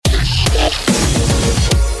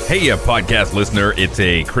Hey, podcast listener. It's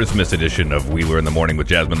a Christmas edition of Wheeler in the Morning with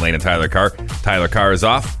Jasmine Lane and Tyler Carr. Tyler Carr is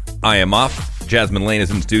off. I am off. Jasmine Lane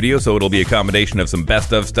is in studio, so it'll be a combination of some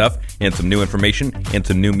best of stuff and some new information and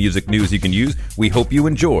some new music news you can use. We hope you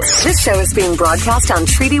enjoy. This show is being broadcast on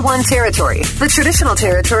Treaty 1 territory, the traditional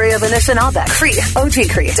territory of Anishinaabe, Cree,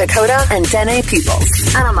 Oji-Cree, Dakota, and Dene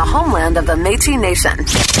peoples, and on the homeland of the Métis Nation.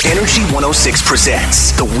 Energy 106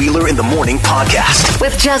 presents the Wheeler in the Morning podcast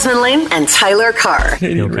with Jasmine Lane and Tyler Carr.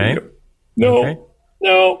 You okay? No. Okay.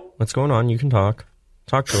 No. What's going on? You can talk.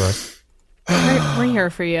 Talk to us. We're here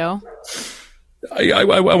for you. I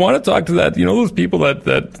want to talk to that, those people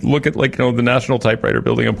that look at, the National Typewriter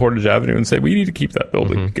building on Portage Avenue and say, we need to keep that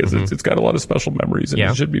building because it's got a lot of special memories and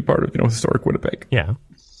it should be part of, historic Winnipeg. Yeah.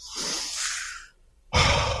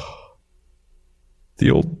 The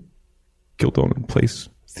old Kildonan Place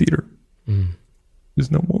Theatre is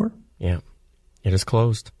no more. Yeah. It is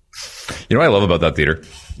closed. You know what I love about that theater?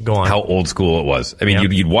 Go on. How old school it was. I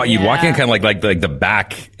mean, you'd walk in kind of like the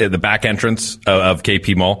back entrance of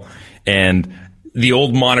KP Mall, and the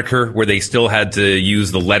old moniker where they still had to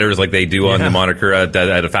use the letters like they do on the moniker at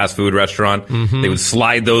a fast food restaurant. They would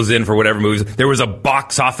slide those in for whatever movies. There was a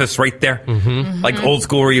box office right there, like old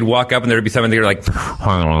school, where you'd walk up and there'd be someone there like,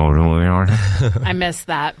 I miss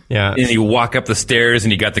that. Yeah. And you walk up the stairs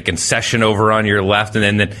and you got the concession over on your left,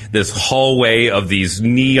 and then this hallway of these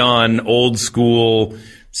neon old school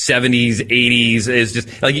 70s, 80s is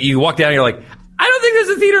just like you walk down and you're like, I don't think there's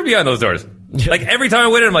a theater behind those doors. Like every time I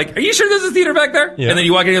went in, I'm like, are you sure there's a theater back there? Yeah. And then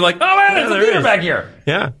you walk in and you're like, oh man, there's a theater back here.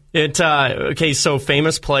 Yeah. Okay, so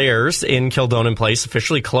Famous Players in Kildonan Place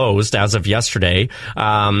officially closed as of yesterday.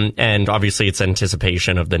 And obviously it's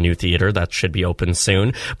anticipation of the new theater that should be open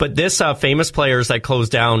soon. But this, Famous Players that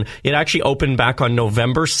closed down, it actually opened back on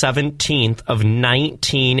November 17th of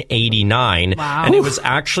 1989. Wow. And it was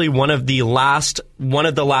actually one of the last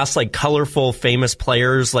like colorful Famous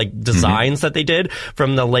Players like designs that they did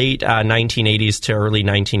from the late 1980s to early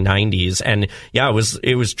 1990s. And yeah,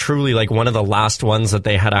 it was truly like one of the last ones that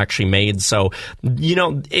they had actually made. So,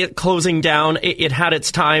 it closing down, it had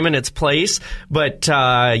its time and its place, but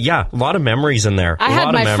a lot of memories in there. I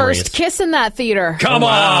had my first kiss in that theater. Come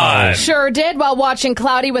on! Sure did, while watching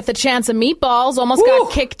Cloudy with a Chance of Meatballs. Almost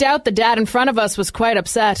got kicked out. The dad in front of us was quite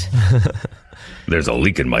upset. There's a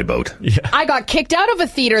leak in my boat. Yeah. I got kicked out of a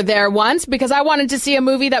theater there once because I wanted to see a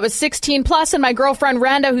movie that was 16 plus, and my girlfriend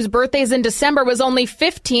Randa, whose birthday's in December, was only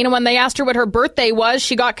 15. And when they asked her what her birthday was,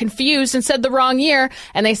 she got confused and said the wrong year.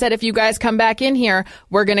 And they said, if you guys come back in here,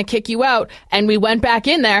 we're going to kick you out. And we went back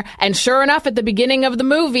in there, and sure enough, at the beginning of the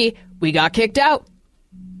movie, we got kicked out.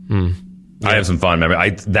 I have some fond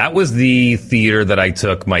memory. That was the theater that I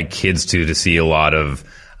took my kids to see a lot of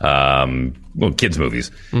kids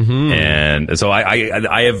movies. And so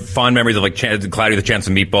I have fond memories of like Cloudy with a Chance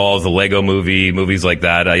of Meatballs, the Lego movie, movies like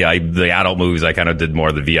that. The adult movies, I kind of did more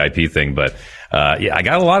of the VIP thing, but I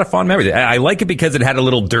got a lot of fond memories. I like it because it had a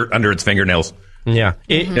little dirt under its fingernails. Yeah.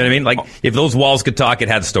 You know what I mean? Like, if those walls could talk, it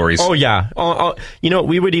had stories. Oh, yeah.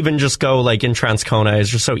 We would even just go, like, in Transcona. It's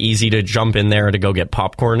just so easy to jump in there to go get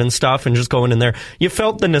popcorn and stuff and just going in there. You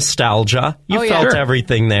felt the nostalgia. You felt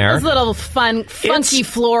everything there. Those little funky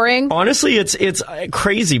flooring. Honestly, it's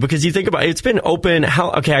crazy because you think about it. It's been open,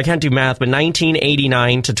 I can't do math, but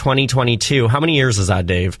 1989 to 2022. How many years is that,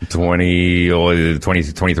 Dave?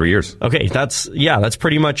 23 years. Okay, that's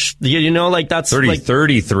pretty much, that's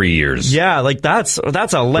 33 years. Yeah, like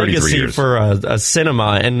that's a legacy for a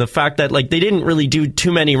cinema, and the fact that like they didn't really do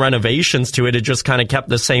too many renovations to it, it just kind of kept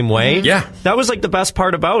the same way. Yeah, that was like the best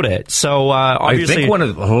part about it. So obviously, I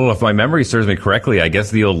think if my memory serves me correctly, I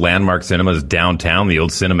guess the old Landmark Cinemas downtown, the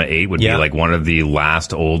old Cinema 8 would be like one of the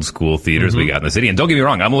last old school theaters we got in the city. And don't get me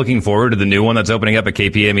wrong, I'm looking forward to the new one that's opening up at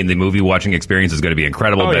KP. I mean, the movie watching experience is going to be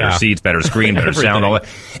incredible. Better seats, better screen, better sound, all that.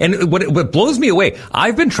 And what blows me away,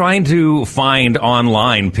 I've been trying to find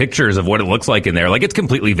online pictures of what it looks like in there. Like, it's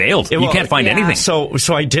completely veiled. You can't find anything. So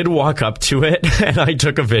I did walk up to it and I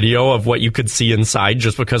took a video of what you could see inside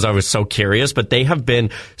just because I was so curious. But they have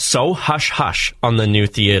been so hush-hush on the new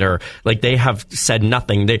theater. Like, they have said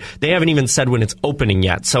nothing. They haven't even said when it's opening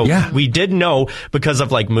yet. So we did know, because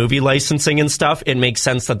of like movie licensing and stuff, it makes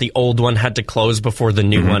sense that the old one had to close before the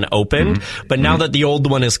new one opened. But now that the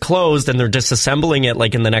old one is closed and they're disassembling it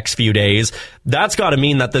like in the next few days, that's got to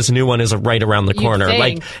mean that this new one is right around the corner. Think.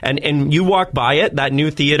 Like, and you walk walk by it, that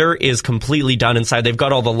new theater is completely done inside. They've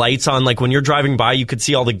got all the lights on. Like when you're driving by, you could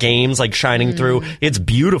see all the games like shining through. It's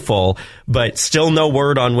beautiful, but still no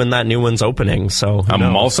word on when that new one's opening. So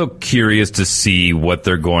I'm also curious to see what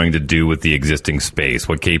they're going to do with the existing space,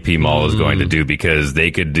 what KP Mall is going to do, because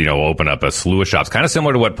they could, open up a slew of shops, kind of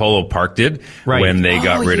similar to what Polo Park did when they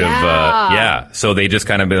got rid of, so they just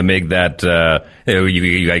kind of make that,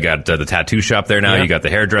 you got the tattoo shop there now, you got the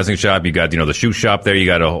hairdressing shop, you got, the shoe shop there, you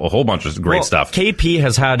got a whole bunch of great stuff. KP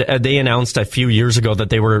has had, they announced a few years ago that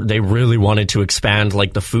they really wanted to expand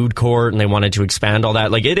like the food court, and they wanted to expand all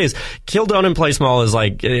that. Like it is, Kildonan Place Mall is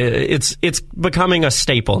like, it's becoming a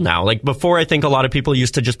staple now. Like before, I think a lot of people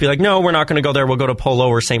used to just be like, no, we're not going to go there, we'll go to Polo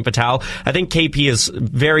or St. Vital. I think KP is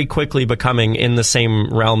very quickly becoming in the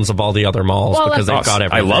same realms of all the other malls because they've got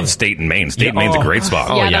everything. I love State and Main. State and Main's a great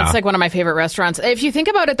spot. That's like one of my favorite restaurants. If you think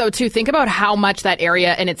about it, though, too, think about how much that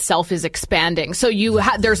area in itself is expanding. So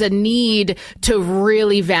there's a need to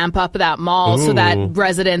really vamp up that mall so that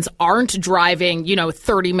residents aren't driving,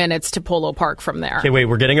 30 minutes to Polo Park from there. Okay, wait,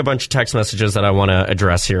 we're getting a bunch of text messages that I want to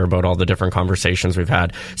address here about all the different conversations we've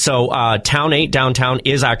had. So Town 8 downtown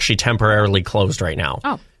is actually temporarily closed right now.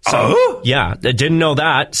 Oh. So, yeah, I didn't know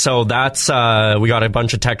that. So that's, we got a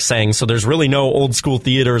bunch of texts saying, so there's really no old school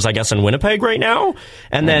theaters, I guess, in Winnipeg right now.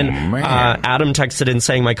 And then, Adam texted in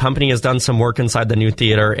saying, my company has done some work inside the new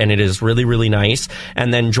theater and it is really, really nice.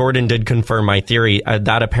 And then Jordan did confirm my theory.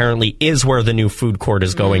 That apparently is where the new food court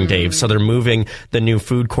is going, Dave. So they're moving the new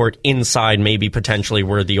food court inside, maybe potentially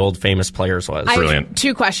where the old Famous Players was. Brilliant. I have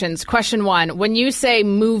 2 questions. Question 1, when you say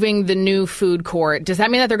moving the new food court, does that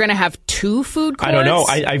mean that they're going to have 2 food courts? I don't know.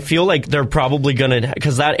 I feel like they're probably going to,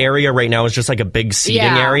 because that area right now is just like a big seating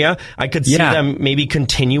area. I could see them maybe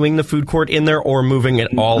continuing the food court in there or moving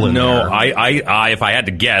it all in there. No, I if I had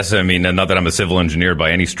to guess, I mean, not that I'm a civil engineer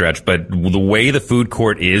by any stretch, but the way the food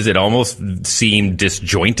court is, it almost seemed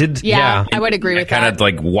disjointed. Yeah, I would agree with that. Kind of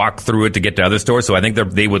like walk through it to get to other stores. So I think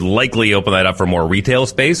they would likely open that up for more retail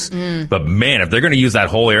space. But man, if they're going to use that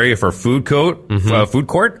whole area for food court,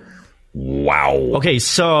 wow. Okay,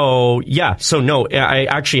 so, no, I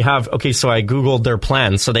actually have, so I Googled their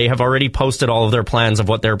plans. So they have already posted all of their plans of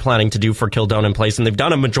what they're planning to do for Kildonan Place, and they've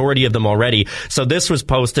done a majority of them already. So this was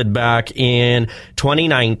posted back in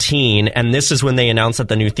 2019, and this is when they announced that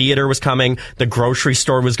the new theater was coming. The grocery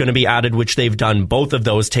store was going to be added, which they've done both of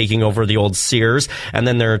those, taking over the old Sears, and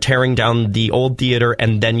then they're tearing down the old theater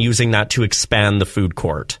and then using that to expand the food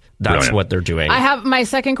court. That's what they're doing. I have my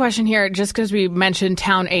second question here, just because we mentioned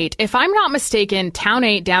Town 8. If I'm not mistaken, Town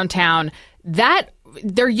 8 downtown,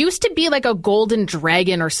 there used to be like a golden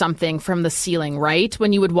dragon or something from the ceiling, right?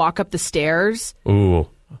 When you would walk up the stairs. Ooh.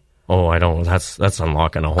 Oh, I don't. That's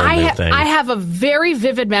unlocking a whole new thing. I have a very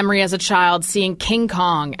vivid memory as a child seeing King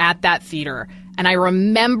Kong at that theater. And I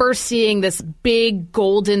remember seeing this big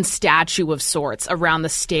golden statue of sorts around the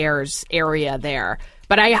stairs area there.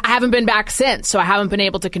 But I haven't been back since, so I haven't been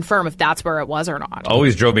able to confirm if that's where it was or not.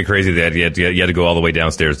 Always drove me crazy that you had to go all the way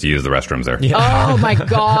downstairs to use the restrooms there. Yeah. Oh, my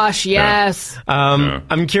gosh, yes.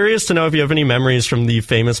 I'm curious to know if you have any memories from the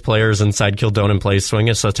Famous Players inside Kildonan Place. Swing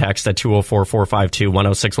us a text at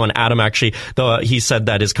 204-452-1061. Adam actually, he said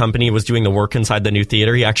that his company was doing the work inside the new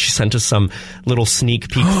theater. He actually sent us some little sneak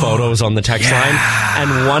peek photos on the text line.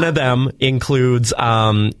 And one of them includes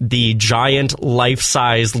the giant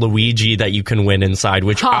life-size Luigi that you can win inside,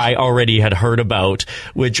 which I already had heard about,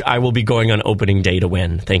 which I will be going on opening day to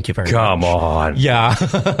win. Thank you very much. Come on. Yeah.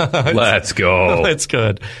 Let's go. It's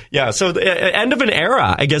good. Yeah. So the end of an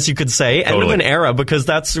era, I guess you could say. Totally. End of an era, because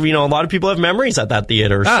that's, a lot of people have memories at that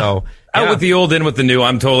theater. So out with the old, in with the new.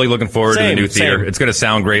 I'm totally looking forward to the new theater. It's going to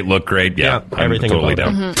sound great, look great. Yeah, everything totally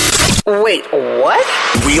down. Wait, what?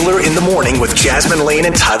 Wheeler in the Morning with Jasmine Lane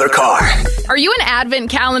and Tyler Carr. Are you an advent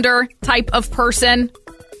calendar type of person?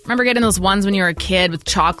 Remember getting those ones when you were a kid with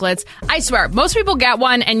chocolates? I swear, most people get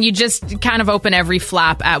one and you just kind of open every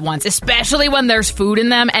flap at once, especially when there's food in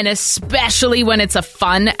them, and especially when it's a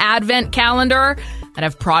fun advent calendar that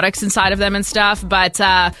have products inside of them and stuff. But,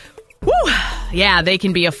 they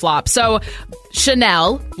can be a flop. So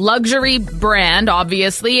Chanel, luxury brand,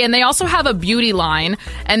 obviously, and they also have a beauty line,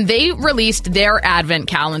 and they released their advent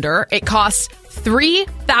calendar. It costs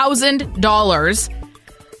 $3,000.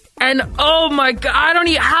 And oh my God,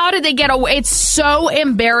 how did they get away? It's so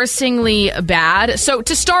embarrassingly bad. So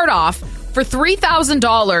to start off, for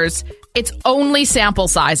 $3,000, it's only sample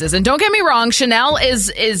sizes. And don't get me wrong, Chanel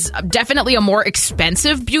is definitely a more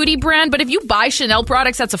expensive beauty brand. But if you buy Chanel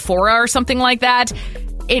products at Sephora or something like that,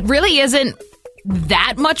 it really isn't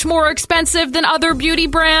that much more expensive than other beauty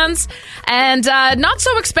brands. And not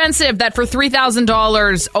so expensive that for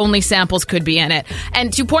 $3,000, only samples could be in it.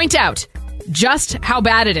 And to point out, just how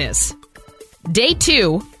bad it is. Day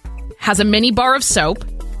 2 has a mini bar of soap.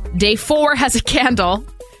 Day 4 has a candle.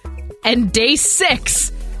 And day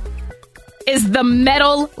 6 is the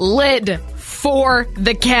metal lid for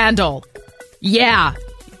the candle. Yeah,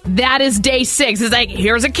 that is day 6. It's like,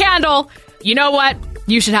 here's a candle. You know what?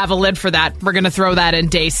 You should have a lid for that. We're going to throw that in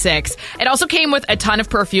day 6. It also came with a ton of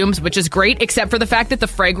perfumes, which is great, except for the fact that the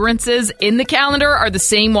fragrances in the calendar are the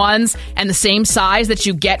same ones and the same size that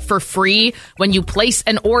you get for free when you place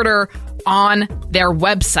an order on their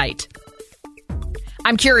website.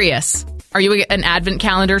 I'm curious. Are you an advent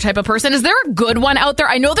calendar type of person? Is there a good one out there?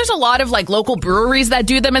 I know there's a lot of like local breweries that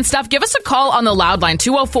do them and stuff. Give us a call on the loud line,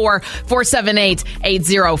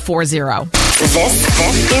 204-478-8040.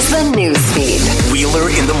 This is the news feed. Wheeler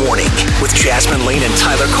in the Morning with Jasmine Lane and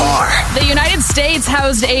Tyler Carr. The United States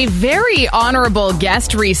housed a very honorable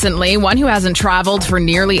guest recently, one who hasn't traveled for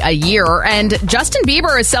nearly a year. And Justin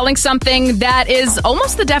Bieber is selling something that is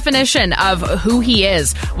almost the definition of who he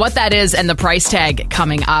is, what that is, and the price tag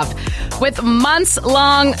coming up. With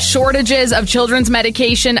months-long shortages of children's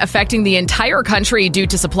medication affecting the entire country due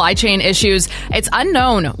to supply chain issues, it's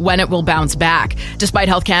unknown when it will bounce back, despite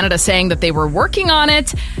Health Canada saying that they were working on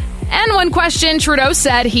it. And one question, Trudeau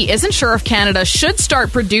said he isn't sure if Canada should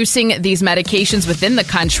start producing these medications within the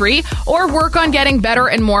country or work on getting better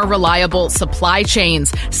and more reliable supply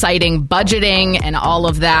chains, citing budgeting and all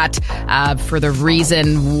of that for the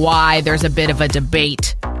reason why there's a bit of a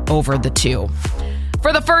debate over the two.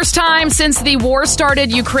 For the first time since the war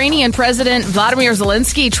started, Ukrainian President Vladimir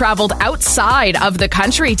Zelensky traveled outside of the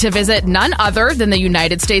country to visit none other than the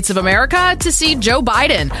United States of America to see Joe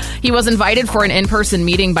Biden. He was invited for an in-person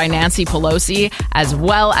meeting by Nancy Pelosi, as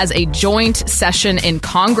well as a joint session in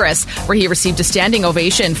Congress, where he received a standing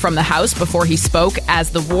ovation from the House before he spoke, as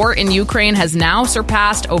the war in Ukraine has now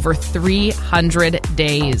surpassed over 300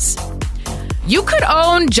 days. You could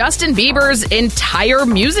own Justin Bieber's entire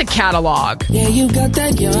music catalog. Yeah, you got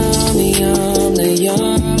that yummy, yum, the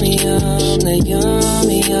yummy, yum, the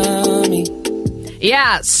yummy, yummy.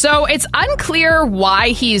 Yeah, so it's unclear why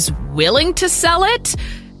he's willing to sell it,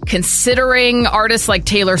 considering artists like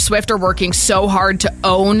Taylor Swift are working so hard to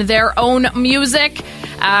own their own music.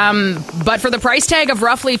 But for the price tag of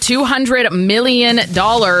roughly $200 million,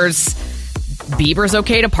 Bieber's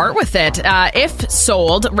okay to part with it. If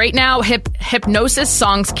sold, right now, Hypnosis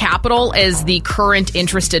Songs Capital is the current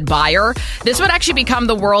interested buyer. This would actually become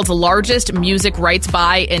the world's largest music rights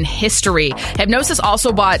buy in history. Hypnosis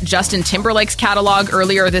also bought Justin Timberlake's catalog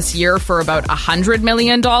earlier this year for about $100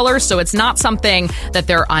 million, so it's not something that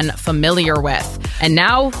they're unfamiliar with. And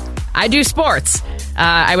now, I do sports.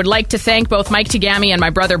 I would like to thank both Mike Tagami and my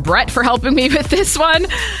brother Brett for helping me with this one.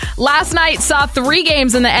 Last night saw 3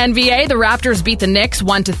 games in the NBA. The Raptors beat the Knicks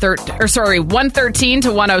 113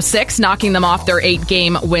 to 106, knocking them off their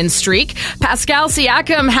 8-game win streak. Pascal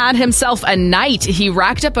Siakam had himself a night. He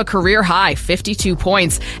racked up a career high 52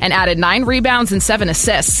 points and added 9 rebounds and 7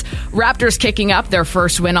 assists. Raptors kicking up their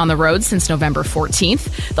first win on the road since November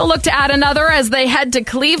 14th. They'll look to add another as they head to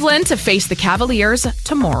Cleveland to face the Cavaliers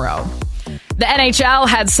tomorrow. The NHL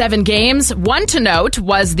had 7 games. One to note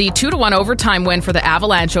was the 2-1 overtime win for the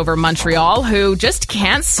Avalanche over Montreal, who just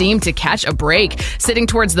can't seem to catch a break, sitting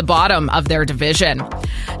towards the bottom of their division.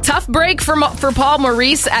 Tough break for Paul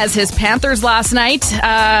Maurice as his Panthers last night.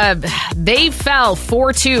 They fell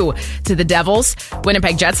 4-2 to the Devils.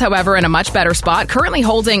 Winnipeg Jets, however, in a much better spot, currently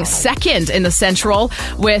holding second in the Central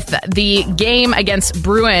with a game against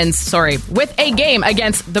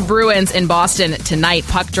the Bruins in Boston tonight.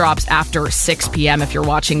 Puck drops after 6 p.m. if you're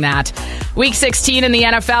watching that. Week 16 in the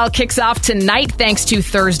NFL kicks off tonight thanks to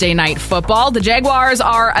Thursday Night Football. The Jaguars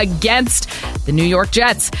are against the New York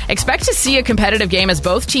Jets. Expect to see a competitive game as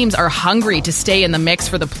both teams are hungry to stay in the mix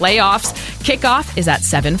for the playoffs. Kickoff is at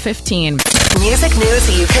 7:15. Music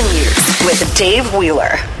news you can use with Dave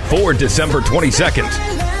Wheeler. For December 22nd,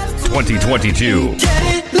 2022.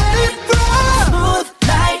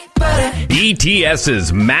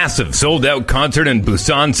 BTS's massive sold-out concert in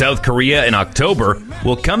Busan, South Korea in October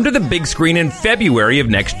will come to the big screen in February of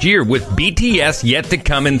next year, with BTS yet to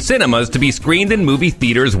come in cinemas to be screened in movie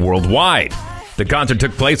theaters worldwide. The concert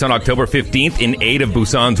took place on October 15th in aid of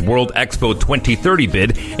Busan's World Expo 2030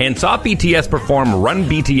 bid and saw BTS perform Run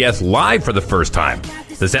BTS live for the first time.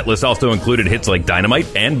 The setlist also included hits like Dynamite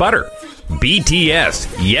and Butter. BTS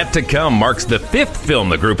Yet to Come marks the 5th film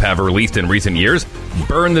the group have released in recent years.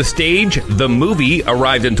 Burn the Stage, the movie,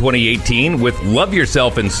 arrived in 2018, with Love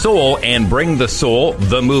Yourself and Soul and Bring the Soul,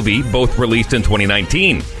 the movie, both released in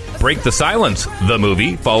 2019. Break the Silence, the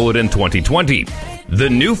movie, followed in 2020. The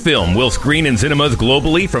new film will screen in cinemas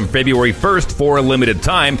globally from February 1st for a limited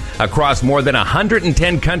time across more than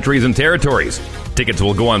 110 countries and territories. Tickets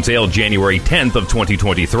will go on sale January 10th of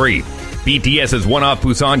 2023. BTS's one-off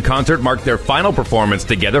Busan concert marked their final performance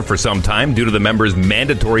together for some time due to the members'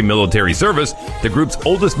 mandatory military service. The group's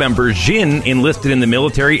oldest member, Jin, enlisted in the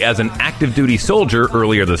military as an active-duty soldier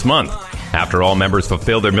earlier this month. After all members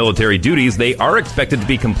fulfill their military duties, they are expected to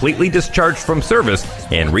be completely discharged from service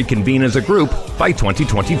and reconvene as a group by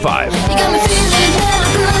 2025.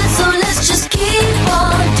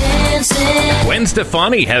 Gwen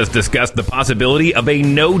Stefani has discussed the possibility of a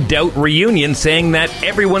No Doubt reunion, saying that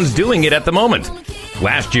everyone's doing it at the moment.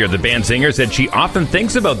 Last year, the band singer said she often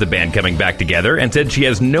thinks about the band coming back together and said she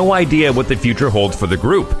has no idea what the future holds for the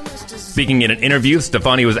group. Speaking in an interview,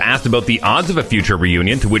 Stefani was asked about the odds of a future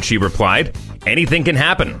reunion, to which she replied, "Anything can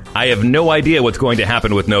happen. I have no idea what's going to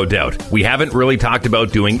happen with No Doubt. We haven't really talked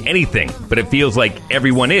about doing anything, but it feels like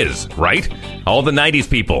everyone is, right? All the 90s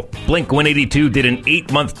people. Blink-182 did an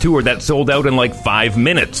 8-month tour that sold out in like 5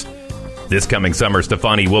 minutes. This coming summer,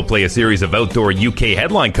 Stefani will play a series of outdoor UK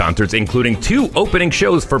headline concerts, including 2 opening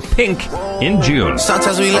shows for Pink in June.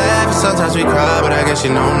 Sometimes we laugh, sometimes we cry, but I guess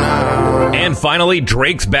you know now. And finally,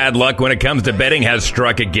 Drake's bad luck when it comes to betting has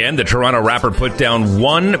struck again. The Toronto rapper put down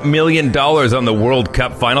 $1 million on the World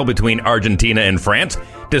Cup final between Argentina and France.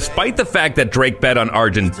 Despite the fact that Drake bet on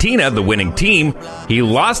Argentina, the winning team, he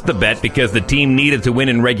lost the bet because the team needed to win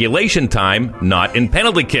in regulation time, not in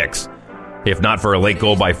penalty kicks. If not for a late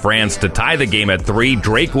goal by France to tie the game at 3,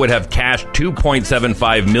 Drake would have cashed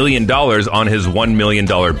 $2.75 million on his $1 million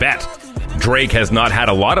bet. Drake has not had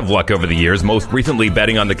a lot of luck over the years, most recently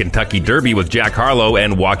betting on the Kentucky Derby with Jack Harlow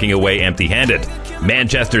and walking away empty-handed.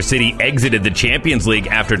 Manchester City exited the Champions League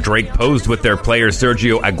after Drake posed with their player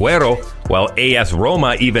Sergio Aguero, while AS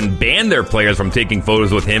Roma even banned their players from taking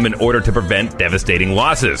photos with him in order to prevent devastating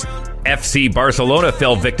losses. FC Barcelona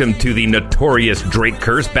fell victim to the notorious Drake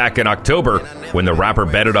curse back in October when the rapper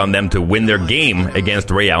betted on them to win their game against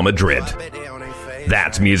Real Madrid.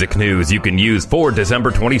 That's music news you can use for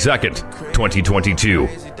December 22nd, 2022.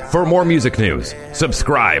 For more music news,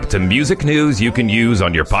 subscribe to Music News you can use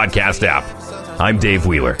on your podcast app. I'm Dave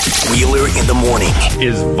Wheeler. Wheeler in the morning.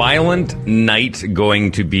 Is Violent Night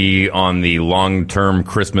going to be on the long-term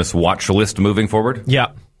Christmas watch list moving forward?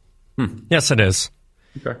 Yeah. Yes, it is.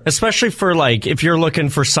 Okay. Especially for, like, if you're looking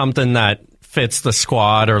for something that fits the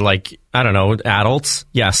squad or, like, I don't know, adults.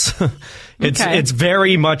 Yes. It's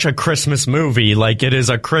very much a Christmas movie. Like, it is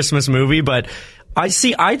a Christmas movie, but I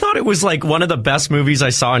thought it was, like, one of the best movies I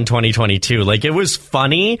saw in 2022. Like, it was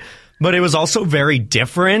funny, but it was also very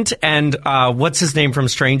different. And what's his name from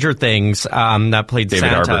Stranger Things that played David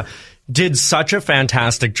Santa? Harbour. Did such a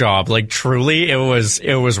fantastic job. Like, truly, it was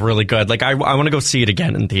really good. Like, I want to go see it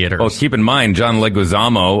again in theaters. Well, keep in mind, John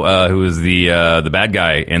Leguizamo, who is the bad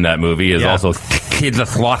guy in that movie, is also Kid the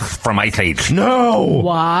Sloth from Ice Age. No!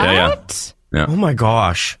 What? Yeah. Oh my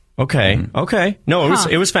gosh. Okay. Okay. No,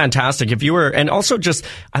 it was fantastic. If you were, and also just,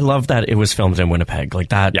 I love that it was filmed in Winnipeg. Like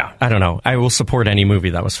that. Yeah. I don't know. I will support any movie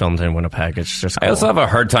that was filmed in Winnipeg. It's just cool. I also have a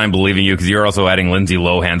hard time believing you because you're also adding Lindsay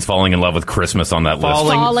Lohan's Falling in Love with Christmas on that list.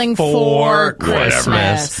 Falling for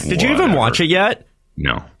Christmas. Did you even watch it yet?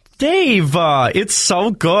 No. Dave, it's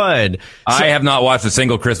so good. I have not watched a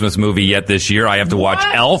single Christmas movie yet this year. I have to watch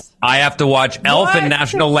Elf. I have to watch Elf and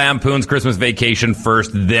National Lampoon's Christmas Vacation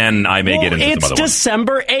first, then I may get into some other ones. It's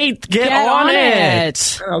December 8th. Get on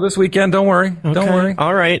it. Oh, this weekend, don't worry. Okay. Don't worry.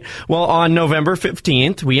 All right. Well, on November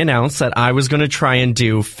 15th, we announced that I was going to try and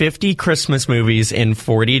do 50 Christmas movies in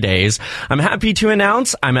 40 days. I'm happy to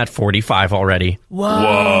announce I'm at 45 already.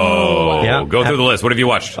 Whoa. Yeah. Go through the list. What have you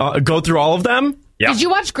watched? Go through all of them? Yeah. Did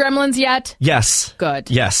you watch Gremlins yet? Yes.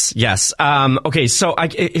 Good. Yes. Okay, so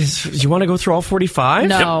you want to go through all 45?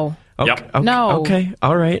 No. Yep. Okay, No. Okay.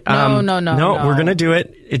 All right. No. We're going to do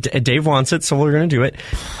it. Dave wants it, so we're going to do it.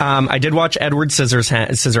 I did watch Edward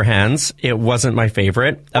Scissorhands. It wasn't my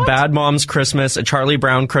favorite. A Bad Mom's Christmas, A Charlie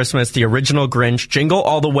Brown Christmas, The Original Grinch, Jingle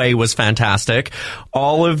All the Way was fantastic.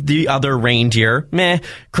 All of the other Reindeer, meh.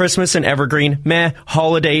 Christmas in Evergreen, meh.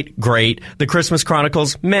 Holiday, great. The Christmas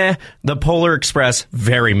Chronicles, meh. The Polar Express,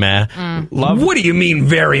 very meh. Love. What do you mean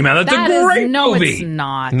very, man? That's a great no, movie. it's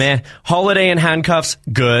not. Meh. Holiday in Handcuffs,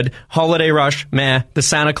 good. Holiday Rush, meh. The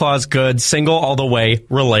Santa Claus, good. Single All the Way,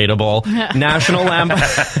 relatable.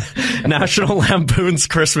 National Lampoon's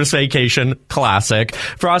Christmas Vacation, classic.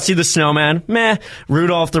 Frosty the Snowman, meh.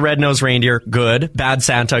 Rudolph the Red-Nosed Reindeer, good. Bad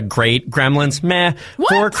Santa, great. Gremlins, meh.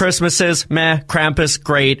 Four Christmases, meh. Krampus,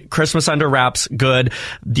 great. Christmas Under Wraps, good.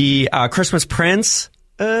 The Christmas Prince,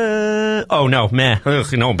 Oh no, meh.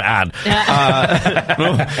 Ugh, no, bad.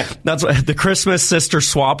 That's what, the Christmas sister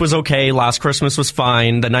swap was okay. Last Christmas was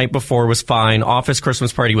fine. The night before was fine. Office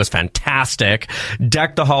Christmas Party was fantastic.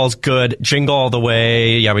 Deck the Halls good. Jingle All the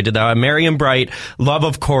Way. Yeah, we did that. Merry and Bright. Love,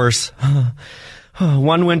 of course.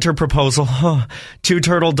 One Winter Proposal, Two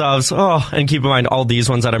Turtle Doves, and keep in mind all these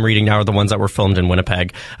ones that I'm reading now are the ones that were filmed in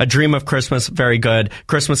Winnipeg. A Dream of Christmas, very good.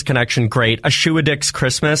 Christmas Connection, great. A Shoe-a-Dick's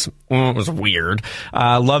Christmas, it was weird.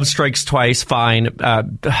 Love Strikes Twice, fine.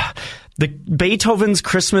 The Beethoven's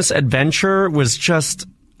Christmas Adventure was just...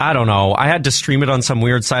 I don't know. I had to stream it on some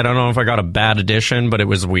weird site. I don't know if I got a bad edition, but it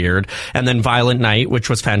was weird. And then Violent Night,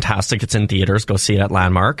 which was fantastic. It's in theaters. Go see it at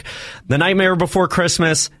Landmark. The Nightmare Before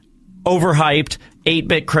Christmas, overhyped.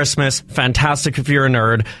 8-Bit Christmas, fantastic if you're a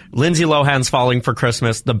nerd. Lindsay Lohan's Falling for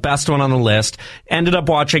Christmas, the best one on the list. Ended up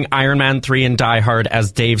watching Iron Man 3 and Die Hard.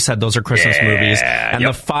 As Dave said, those are Christmas movies. And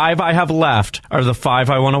the 5 I have left are the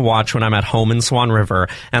 5 I want to watch when I'm at home in Swan River.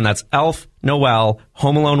 And that's Elf, Noel,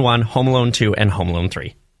 Home Alone 1, Home Alone 2, and Home Alone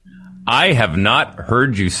 3. I have not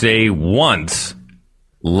heard you say once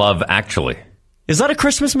Love Actually. Is that a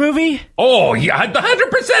Christmas movie? Oh, yeah, 100% it's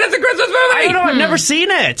a Christmas movie. I don't know. I've never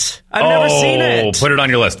seen it. I've never seen it. Put it on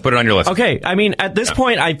your list. Okay. I mean, at this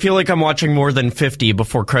point, I feel like I'm watching more than 50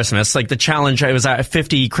 before Christmas. Like the challenge, I was at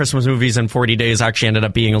 50 Christmas movies in 40 days actually ended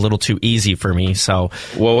up being a little too easy for me. So,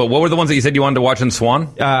 well, what were the ones that you said you wanted to watch in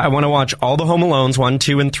Swan? I want to watch all the Home Alones, 1,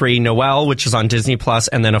 2, and 3, Noel, which is on Disney Plus,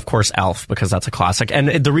 and then of course Elf, because that's a classic. And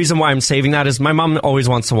the reason why I'm saving that is my mom always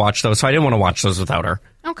wants to watch those, so I didn't want to watch those without her.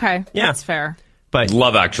 Okay. Yeah. That's fair. But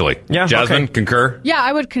Love Actually. Yeah, Jasmine, okay. concur? Yeah,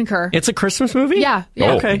 I would concur. It's a Christmas movie? Yeah.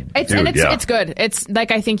 Oh, okay. It's good. It's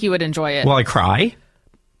like, I think you would enjoy it. Will I cry?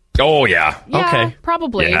 Oh, yeah. Yeah, okay.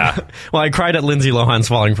 Probably. Yeah. Well, I cried at Lindsay Lohan's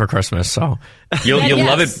Falling for Christmas, so. You'll Yes.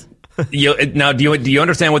 love it. Now, do you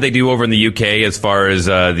understand what they do over in the UK as far as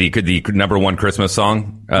the number one Christmas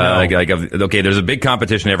song? No. Okay, there's a big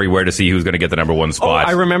competition everywhere to see who's going to get the number one spot.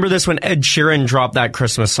 I remember this when Ed Sheeran dropped that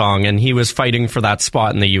Christmas song, and he was fighting for that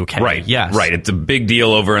spot in the UK. Right. Yes. Right. It's a big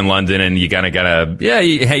deal over in London, and you gotta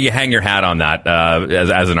you hang your hat on that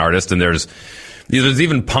as an artist. And there's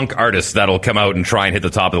even punk artists that'll come out and try and hit the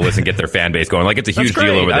top of the list and get their fan base going. Like, it's a huge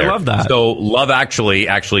deal over there. I love that. So Love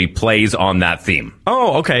Actually plays on that theme.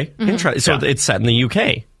 Oh, okay. Interesting. So it's set in the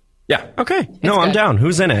UK. Yeah. Okay. No, I'm down.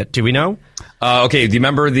 Who's in it? Do we know? Okay. Do you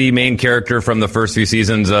remember the main character from the first few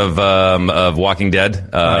seasons of Walking Dead?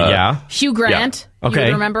 Yeah. Hugh Grant. Yeah. Okay. You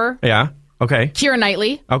would remember? Yeah. Okay. Keira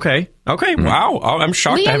Knightley. Okay. Wow. Oh, I'm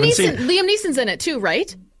shocked. I haven't seen. Liam Neeson's in it too,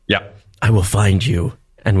 right? Yeah. I will find you,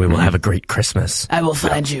 and we will have a great Christmas. I will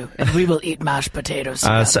find you, and we will eat mashed potatoes.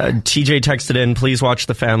 So TJ texted in, please watch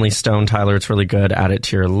The Family Stone, Tyler. It's really good. Add it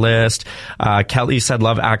to your list. Kelly said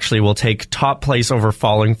Love Actually will take top place over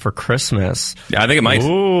Falling for Christmas. Yeah, I think it might.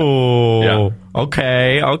 Ooh. Yeah.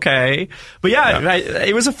 Okay. But yeah,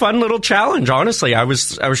 it was a fun little challenge, honestly. I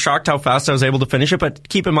was shocked how fast I was able to finish it, but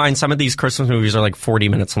keep in mind, some of these Christmas movies are like 40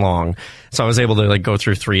 minutes long. So I was able to like go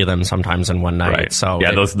through 3 of them sometimes in one night. Right. So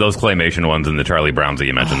yeah, those claymation ones and the Charlie Browns that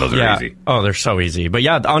you mentioned, those are easy. Oh, they're so easy. But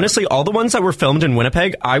yeah, honestly, all the ones that were filmed in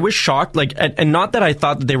Winnipeg, I was shocked. Like, and not that I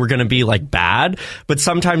thought that they were going to be like bad, but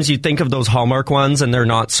sometimes you think of those Hallmark ones and they're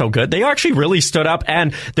not so good. They actually really stood up.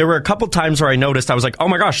 And there were a couple times where I noticed, I was like, oh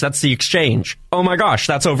my gosh, that's the Exchange. Oh my gosh,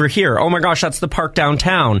 that's over here. Oh my gosh, that's the park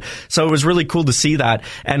downtown. So it was really cool to see that.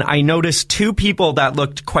 And I noticed 2 people that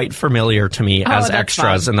looked quite familiar to me as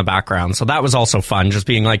extras in the background. So that was also fun. Just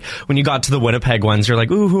being like, when you got to the Winnipeg ones, you're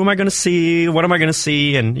like, ooh, who am I going to see? What am I going to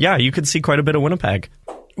see? And yeah, you could see quite a bit of Winnipeg.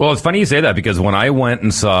 Well, it's funny you say that, because when I went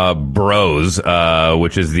and saw Bros,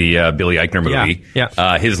 which is the Billy Eichner movie,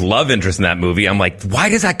 his love interest in that movie, I'm like, why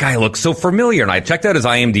does that guy look so familiar? And I checked out his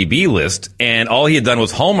IMDb list, and all he had done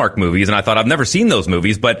was Hallmark movies, and I thought, I've never seen those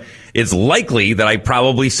movies, but it's likely that I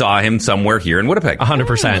probably saw him somewhere here in Winnipeg.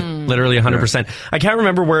 100%. Literally 100%. Yeah. I can't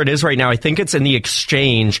remember where it is right now. I think it's in the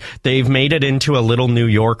Exchange. They've made it into a little New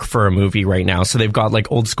York for a movie right now. So they've got like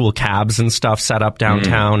old school cabs and stuff set up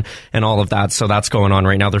downtown and all of that. So that's going on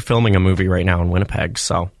right now. They're filming a movie right now in Winnipeg.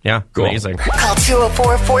 So yeah, cool. Amazing. Call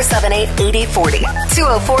 204-478-8040.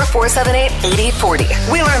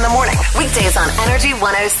 204-478-8040. Wheeler in the Morning. Weekdays on Energy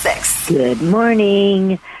 106. Good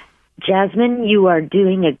morning. Jasmine, you are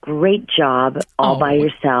doing a great job all by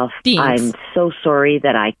yourself. Thanks. I'm so sorry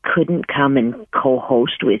that I couldn't come and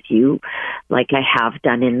co-host with you like I have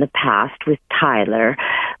done in the past with Tyler,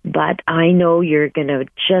 but I know you're going to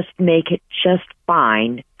just make it just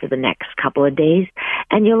fine for the next couple of days,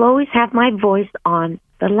 and you'll always have my voice on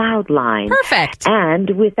the Loud Line. Perfect.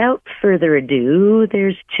 And without further ado,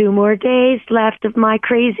 there's 2 more days left of my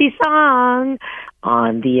crazy song.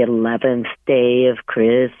 On the 11th day of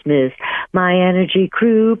Christmas, my energy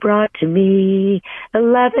crew brought to me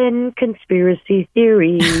 11 conspiracy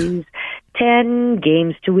theories, 10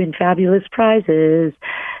 games to win fabulous prizes,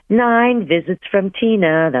 9 visits from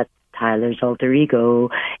Tina, that's Tyler's alter ego,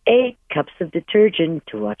 8 cups of detergent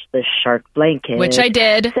to watch the Shark Blanket. Which I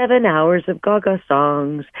did. 7 hours of Gaga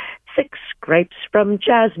songs, 6 gripes from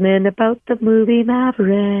Jasmine about the movie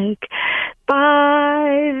Maverick,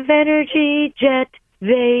 5 energy jet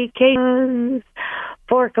vacations,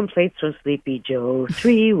 4 complaints from Sleepy Joe,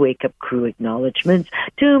 3 wake-up crew acknowledgements,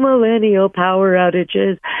 2 millennial power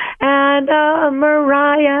outages, and a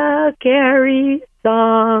Mariah Carey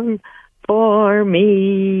song for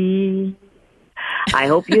me. I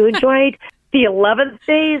hope you enjoyed the 11th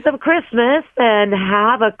days of Christmas and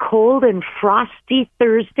have a cold and frosty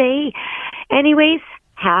Thursday. Anyways,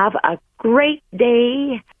 have a great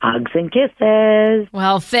day. Hugs and kisses.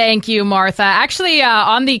 Well, thank you, Martha. Actually,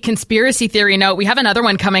 on the conspiracy theory note, we have another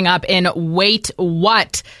one coming up in Wait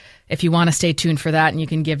What? If you want to stay tuned for that, and you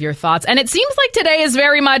can give your thoughts. And it seems like today is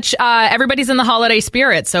very much everybody's in the holiday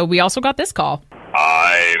spirit. So we also got this call.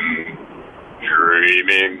 I'm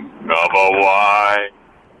dreaming of a white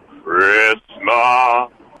Christmas,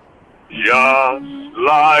 just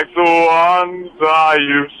like the ones I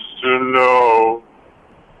used to know,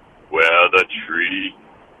 where the tree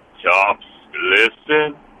tops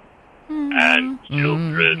glisten and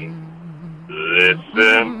children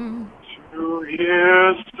listen to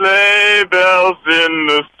hear sleigh bells in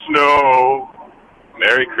the snow.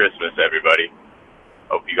 Merry Christmas, everybody.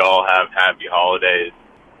 Hope you all have happy holidays.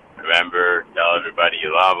 Remember, tell everybody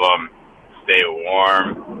you love them. Stay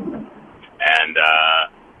warm. And,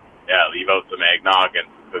 leave out some eggnog and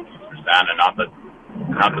cookies for Santa. Not the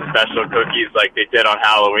special cookies like they did on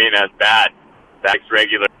Halloween. That's bad. That's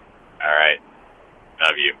regular. All right.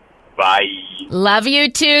 Love you. Bye. Love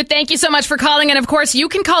you too. Thank you so much for calling. And of course, you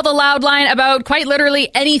can call the Loud Line about quite literally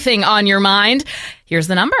anything on your mind. Here's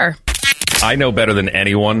the number. I know better than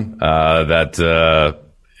anyone that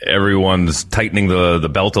everyone's tightening the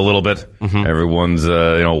belt a little bit. Mm-hmm. Everyone's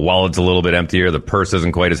wallet's a little bit emptier. The purse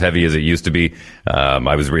isn't quite as heavy as it used to be.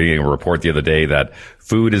 I was reading a report the other day that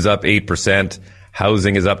food is up 8%,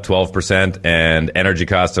 housing is up 12%, and energy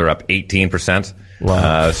costs are up 18%.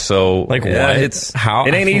 Wow. What?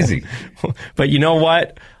 It ain't easy. But you know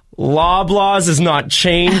what? Loblaws is not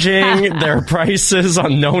changing their prices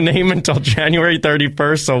on No Name until January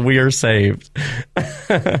 31st, so we are saved.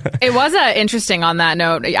 It was interesting on that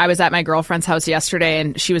note. I was at my girlfriend's house yesterday,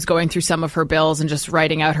 and she was going through some of her bills and just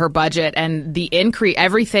writing out her budget, and the increase,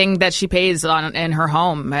 everything that she pays on in her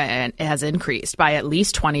home has increased by at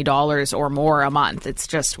least $20 or more a month. It's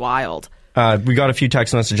just wild. We got a few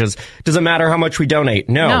text messages. Does it matter how much we donate?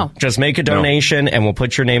 No. Just make a donation and we'll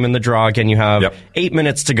put your name in the draw. Again, you have 8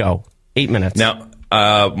 minutes to go. 8 minutes. Now,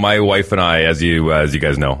 my wife and I, as you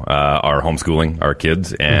guys know, are homeschooling our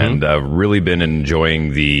kids and really been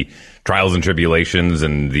enjoying the trials and tribulations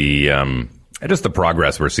and the just the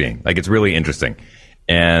progress we're seeing. Like, it's really interesting.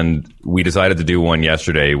 And we decided to do one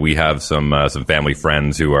yesterday. We have some family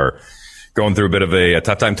friends who are going through a bit of a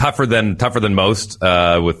tough time, tougher than most,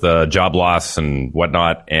 with job loss and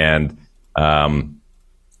whatnot. And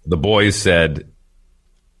the boys said,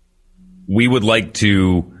 we would like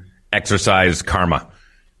to exercise karma.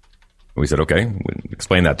 We said, okay,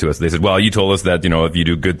 explain that to us. They said, well, you told us that, if you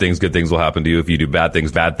do good things will happen to you. If you do bad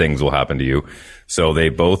things will happen to you. So they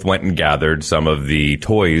both went and gathered some of the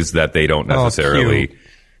toys that they don't necessarily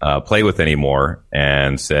play with anymore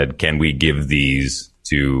and said, can we give these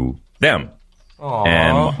to them? Aww.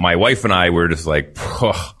 And my wife and I were just like,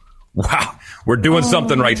 oh, wow, we're doing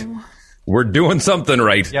something right. We're doing something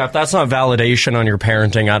right. Yeah, if that's not validation on your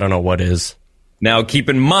parenting, I don't know what is. Now, keep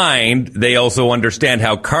in mind, they also understand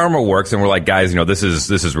how karma works, and we're like, guys, this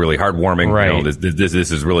is really heartwarming. Right. This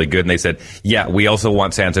is really good. And they said, yeah, we also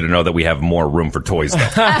want Santa to know that we have more room for toys.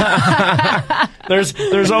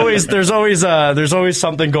 There's always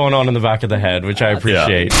something going on in the back of the head, which I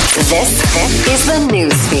appreciate. Yeah. This is the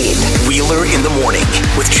Newsfeed. Wheeler in the Morning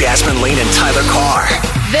with Jasmine Lane and Tyler Carr.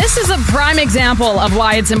 This is a prime example of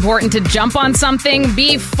why it's important to jump on something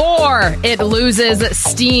before it loses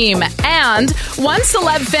steam. And one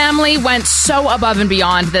celeb family went so above and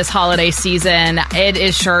beyond this holiday season, it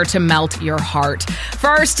is sure to melt your heart.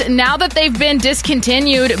 First, now that they've been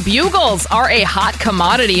discontinued, bugles are a hot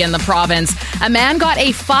commodity in the province. A man got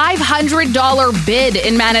a $500 bid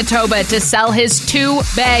in Manitoba to sell his 2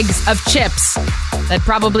 bags of chips. That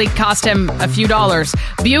probably cost him a few dollars.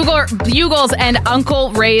 Bugles and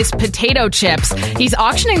Uncle Ray's potato chips. He's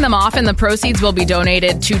auctioning them off, and the proceeds will be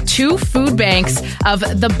donated to 2 food banks of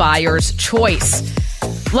the buyer's choice.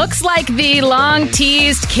 Looks like the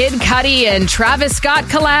long-teased Kid Cudi and Travis Scott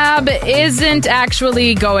collab isn't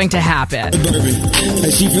actually going to happen.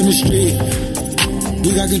 As she from the street,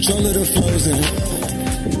 we got control of the flows in.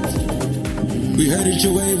 We heard it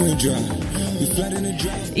your way went dry.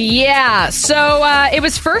 Yeah, so it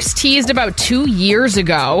was first teased about 2 years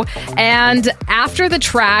ago, and after the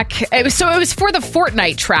track, it was for the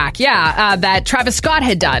Fortnite track, that Travis Scott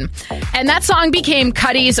had done, and that song became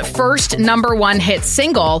Cudi's first #1 hit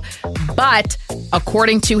single, but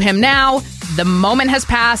according to him now, the moment has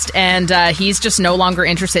passed, and he's just no longer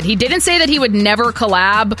interested. He didn't say that he would never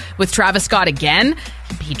collab with Travis Scott again.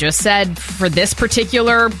 He just said for this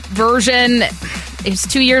particular version, it's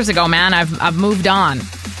 2 years ago, man. I've moved on.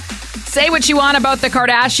 Say what you want about the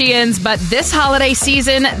Kardashians, but this holiday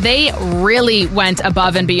season, they really went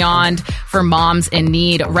above and beyond for moms in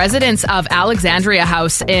need. Residents of Alexandria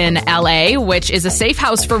House in LA, which is a safe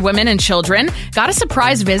house for women and children, got a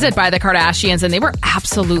surprise visit by the Kardashians, and they were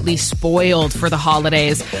absolutely spoiled for the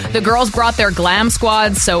holidays. The girls brought their glam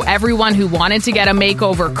squads, so everyone who wanted to get a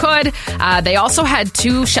makeover could. They also had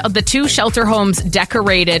the 2 shelter homes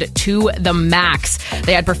decorated to the max.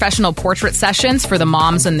 They had professional portrait sessions for the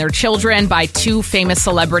moms and their children by 2 famous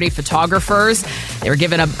celebrity photographers. They were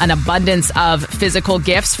given an abundance of physical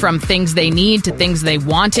gifts, from things they need to things they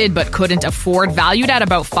wanted but couldn't afford, valued at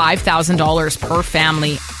about $5,000 per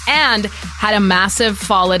family, and had a massive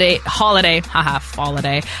holiday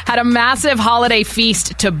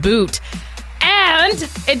feast to boot. And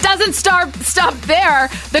it doesn't stop there.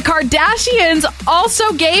 The Kardashians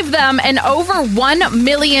also gave them an over $1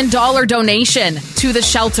 million donation to the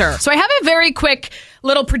shelter. So I have a very quick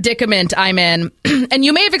little predicament I'm in. And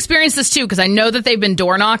you may have experienced this too, because I know that they've been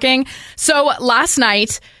door knocking. So last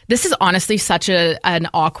night, this is honestly such an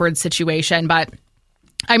awkward situation, but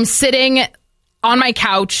I'm sitting on my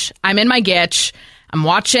couch. I'm in my gitch. I'm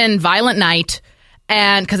watching Violent Night.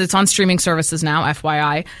 And because it's on streaming services now,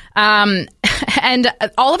 FYI. And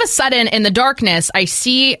all of a sudden, in the darkness, I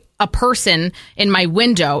see a person in my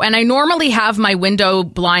window. And I normally have my window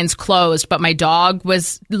blinds closed, but my dog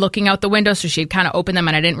was looking out the window, so she had kind of opened them,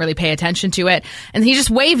 and I didn't really pay attention to it. And he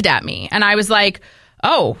just waved at me. And I was like,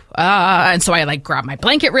 and so I grabbed my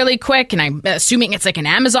blanket really quick, and I'm assuming it's like an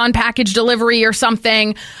Amazon package delivery or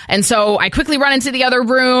something. And so I quickly run into the other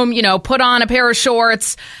room, put on a pair of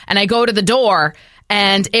shorts, and I go to the door.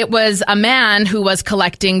 And it was a man who was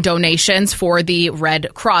collecting donations for the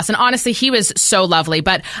Red Cross. And honestly, he was so lovely.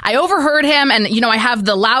 But I overheard him, and, I have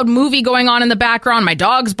the loud movie going on in the background. My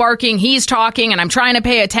dog's barking, he's talking, and I'm trying to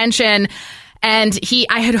pay attention. And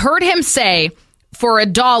I had heard him say, for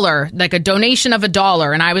 $1, like a donation of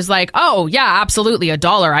 $1. And I was like, oh, yeah, absolutely,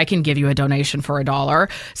 $1. I can give you a donation for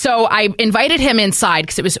 $1. So I invited him inside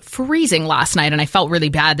because it was freezing last night, and I felt really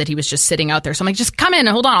bad that he was just sitting out there. So I'm like, just come in and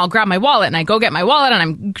hold on, I'll grab my wallet. And I go get my wallet, and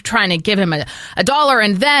I'm trying to give him $1.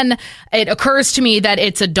 And then it occurs to me that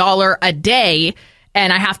it's $1 a day,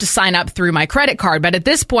 and I have to sign up through my credit card. But at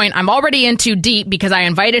this point, I'm already in too deep because I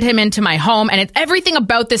invited him into my home, and everything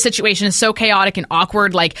about this situation is so chaotic and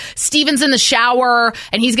awkward. Like, Steven's in the shower,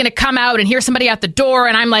 and he's going to come out and hear somebody at the door,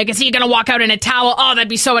 and I'm like, is he going to walk out in a towel? Oh, that'd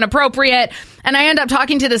be so inappropriate. And I end up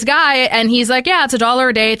talking to this guy, and he's like, yeah, it's $1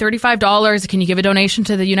 a day, $35. Can you give a donation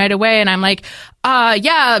to the United Way? And I'm like,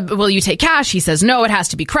 yeah, will you take cash? He says, no, it has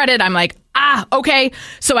to be credit. I'm like, okay.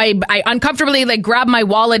 So I uncomfortably grab my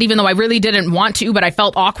wallet, even though I really didn't want to, but I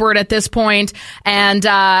felt awkward at this point. And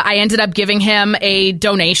I ended up giving him a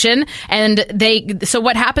donation. And so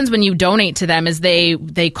what happens when you donate to them is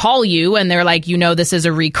they call you, and they're like, this is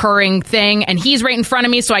a recurring thing. And he's right in front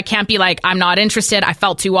of me, so I can't be like, I'm not interested. I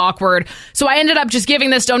felt too awkward. So I ended up just giving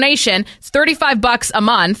this donation. It's $35 a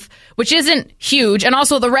month, which isn't huge. And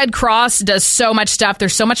also the Red Cross does so much stuff.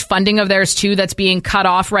 There's so much funding of theirs too that's being cut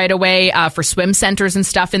off right away for swim centers and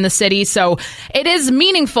stuff in the city. So it is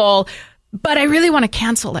meaningful, but I really want to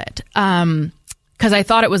cancel it because I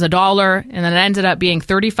thought it was $1, and then it ended up being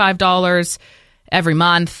 $35 every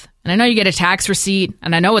month. And I know you get a tax receipt,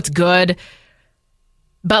 and I know it's good,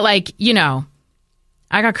 but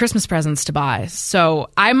I got Christmas presents to buy. So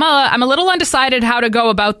I'm a little undecided how to go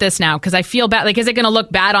about this now, because I feel bad. Is it going to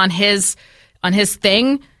look bad on his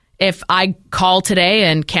thing if I call today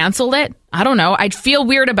and cancel it? I don't know. I'd feel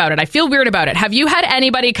weird about it. Have you had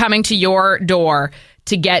anybody coming to your door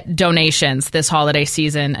to get donations this holiday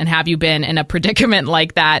season? And have you been in a predicament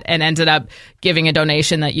like that and ended up giving a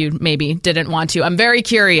donation that you maybe didn't want to? I'm very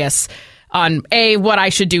curious. on A, what I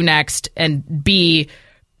should do next, and B,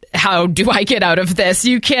 how do I get out of this?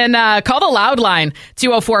 You can call the Loud line,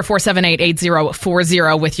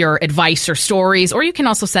 204-478-8040 with your advice or stories, or you can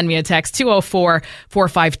also send me a text,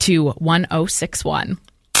 204-452-1061.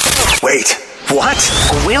 Wait, what?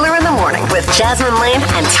 Wheeler in the Morning with Jasmine Lane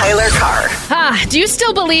and Tyler Carr. Do you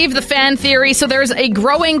still believe the fan theory? So there's a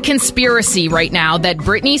growing conspiracy right now that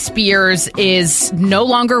Britney Spears is no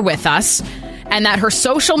longer with us, and that her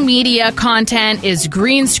social media content is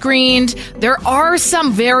green screened. There are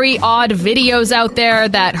some very odd videos out there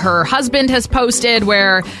that her husband has posted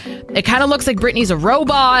where it kind of looks like Britney's a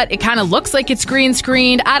robot. It kind of looks like it's green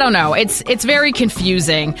screened. I don't know. It's very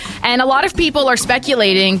confusing. And a lot of people are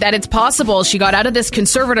speculating that it's possible she got out of this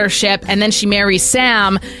conservatorship and then she marries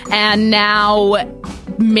Sam, and now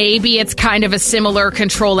maybe it's kind of a similar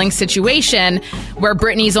controlling situation where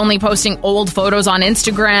Britney's only posting old photos on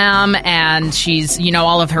Instagram, and she's,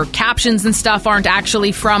 all of her captions and stuff aren't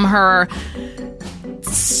actually from her.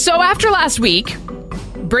 So after last week,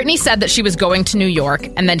 Britney said that she was going to New York,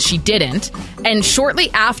 and then she didn't. And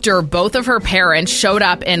shortly after, both of her parents showed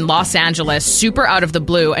up in Los Angeles, super out of the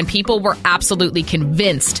blue, and people were absolutely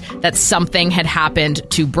convinced that something had happened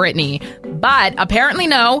to Britney. But apparently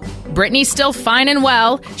no, Britney's still fine and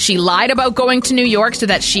well. She lied about going to New York so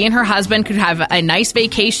that she and her husband could have a nice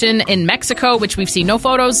vacation in Mexico, which we've seen no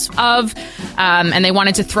photos of. And they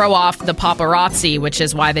wanted to throw off the paparazzi, which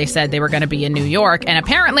is why they said they were going to be in New York. And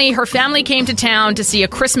apparently her family came to town to see a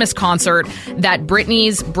Christmas concert that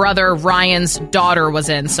Britney's brother Ryan's daughter was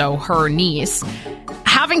in, so her niece.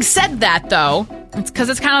 Having said that, though, it's because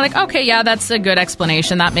it's kind of like, okay, yeah, that's a good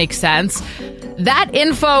explanation. That makes sense. That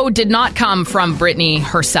info did not come from Britney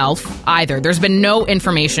herself either. There's been no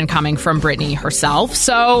information coming from Britney herself.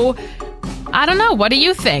 So, I don't know. What do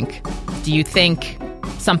you think? Do you think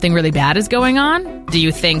something really bad is going on? Do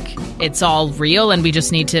you think it's all real and we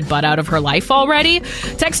just need to butt out of her life already?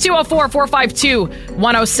 Text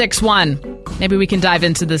 204-452-1061. Maybe we can dive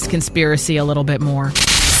into this conspiracy a little bit more.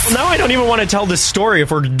 Now I don't even want to tell this story if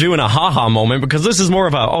we're doing a ha-ha moment, because this is more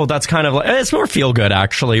of a, that's kind of like, it's more feel-good,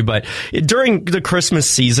 actually. But during the Christmas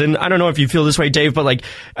season, I don't know if you feel this way, Dave, but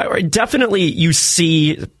definitely you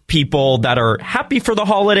see people that are happy for the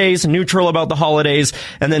holidays, neutral about the holidays,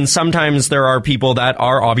 and then sometimes there are people that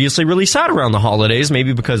are obviously really sad around the holidays,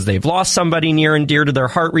 maybe because they've lost somebody near and dear to their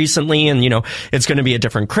heart recently, and it's going to be a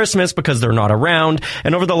different Christmas because they're not around.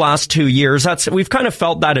 And over the last 2 years, we've kind of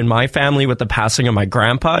felt that in my family with the passing of my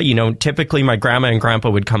grandpa. Typically my grandma and grandpa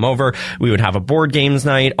would come over, we would have a board games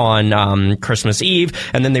night on Christmas Eve,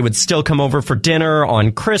 and then they would still come over for dinner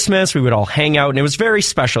on Christmas. We would all hang out, and it was very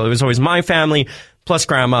special. It was always my family plus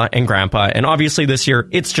grandma and grandpa. And obviously this year,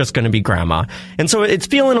 it's just going to be grandma. And so it's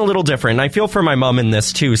feeling a little different. And I feel for my mom in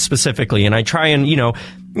this too, specifically. And I try and,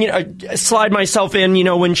 slide myself in,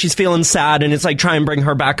 when she's feeling sad, and it's like try and bring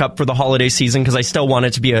her back up for the holiday season, because I still want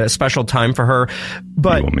it to be a special time for her.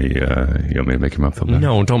 But you want me to make your mouth feel better?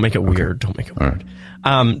 No, don't make it weird. Don't make it weird.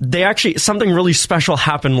 Right. Something really special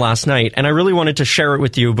happened last night, and I really wanted to share it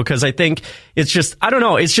with you because I think it's just, I don't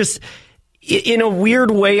know, it's just, in a weird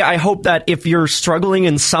way, I hope that if you're struggling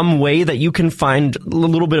in some way that you can find a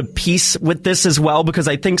little bit of peace with this as well, because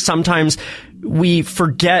I think sometimes we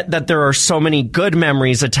forget that there are so many good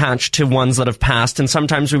memories attached to ones that have passed, and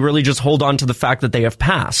sometimes we really just hold on to the fact that they have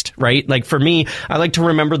passed, right? Like for me, I like to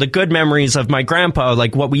remember the good memories of my grandpa,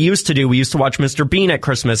 like what we used to do. We used to watch Mr. Bean at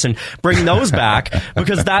Christmas and bring those back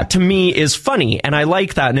because that to me is funny, and I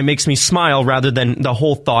like that, and it makes me smile rather than the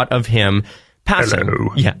whole thought of him passing.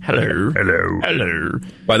 Hello. Yeah. Hello. Hello. Hello.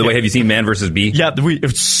 By the way, have you seen Man vs. Bee? Yeah,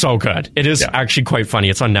 it's so good. It is actually quite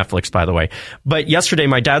funny. It's on Netflix, by the way. But yesterday,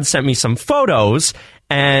 my dad sent me some photos,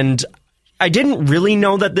 and I didn't really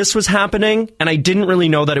know that this was happening, and I didn't really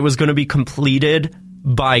know that it was going to be completed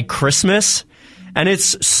by Christmas. And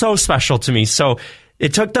it's so special to me. So I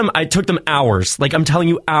took them hours. Like, I'm telling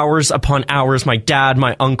you, hours upon hours. My dad,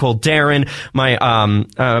 my uncle Darren, my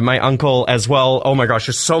uncle as well. Oh my gosh,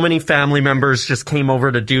 there's so many family members just came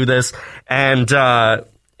over to do this. And,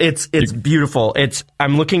 it's beautiful.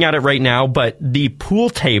 I'm looking at it right now, but the pool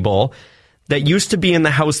table that used to be in the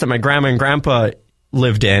house that my grandma and grandpa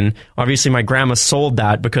lived in, obviously my grandma sold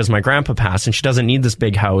that because my grandpa passed and she doesn't need this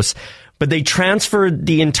big house, but they transferred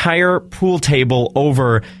the entire pool table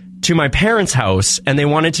over to my parents' house, and they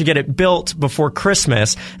wanted to get it built before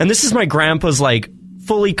Christmas. And this is my grandpa's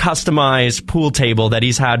fully customized pool table that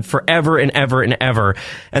he's had forever and ever and ever.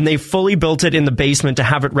 And they fully built it in the basement to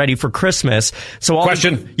have it ready for Christmas. So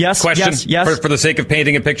Question. Yes. For the sake of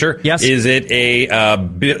painting a picture. Yes. Is it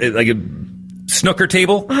a snooker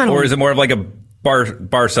table, or is it more of like a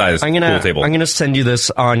bar size pool table. I'm gonna send you this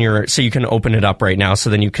so you can open it up right now, so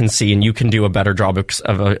then you can see and you can do a better job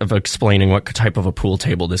of explaining what type of a pool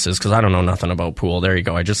table this is, because I don't know nothing about pool. There you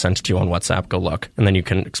go. I just sent it to you on WhatsApp. Go look, and then you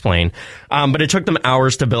can explain. But it took them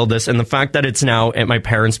hours to build this, and the fact that it's now at my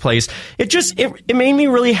parents' place, it made me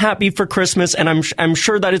really happy for Christmas, and I'm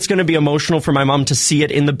sure that it's going to be emotional for my mom to see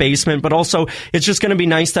it in the basement, but also it's just going to be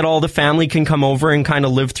nice that all the family can come over and kind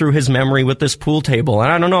of live through his memory with this pool table.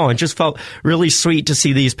 And I don't know, it just felt really sweet to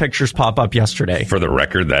see these pictures pop up yesterday. For the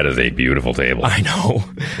record, that is a beautiful table. I know.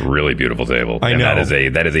 Really beautiful table. I know.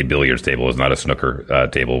 That is a billiards table. It's not a snooker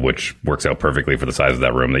table, which works out perfectly for the size of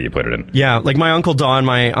that room that you put it in. Yeah, like my Uncle Don,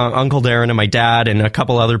 my Uncle Darren, and my dad, and a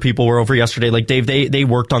couple other people were over yesterday. Like Dave, they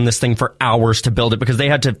worked on this thing for hours to build it, because they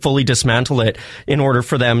had to fully dismantle it in order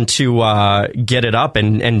for them to get it up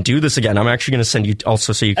and do this again. I'm actually going to send you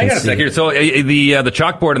also so you can see. I got a sec here. So the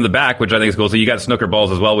chalkboard in the back, which I think is cool. So you got snooker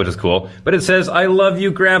balls as well, which is cool. But it says, "I love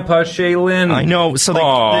you, Grandpa Shaylin." I know. So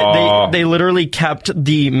they literally kept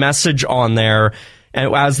the message on there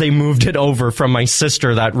as they moved it over from my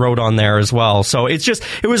sister that wrote on there as well. So it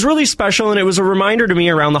was really special, and it was a reminder to me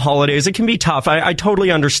around the holidays. It can be tough. I totally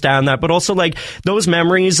understand that, but also like those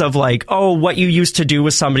memories of like, oh, what you used to do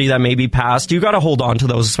with somebody that maybe passed. You got to hold on to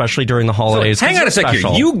those, especially during the holidays. So hang on a second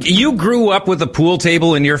here. You grew up with a pool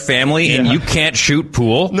table in your family, and you can't shoot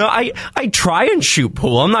pool? No, I try and shoot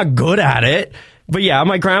pool. I'm not good at it. But yeah,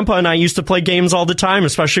 my grandpa and I used to play games all the time,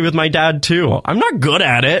 especially with my dad too. I'm not good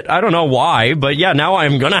at it. I don't know why, but yeah, now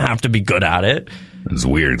I'm going to have to be good at it. It's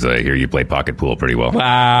weird, because I hear you play pocket pool pretty well.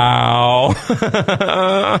 Wow.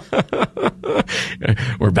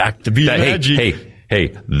 We're back to being edgy.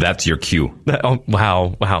 Hey, that's your cue.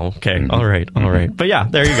 Wow. Okay. Mm-hmm. All right. But yeah,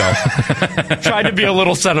 there you go. Tried to be a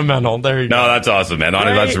little sentimental. There you go. No, that's awesome, man.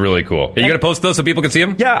 Honestly, that's really cool. Are you going to post those so people can see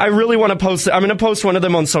them? Yeah, I really want to post it. I'm going to post one of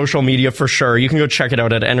them on social media for sure. You can go check it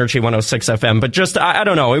out at Energy 106 FM. But just, I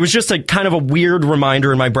don't know. It was just a kind of a weird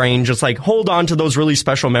reminder in my brain. Just like hold on to those really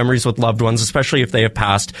special memories with loved ones, especially if they have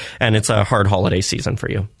passed and it's a hard holiday season for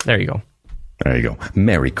you. There you go. There you go.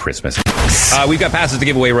 Merry Christmas. We've got passes to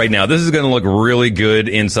give away right now. This is going to look really good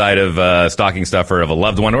inside of stocking stuffer of a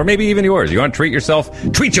loved one, or maybe even yours. You want to treat yourself?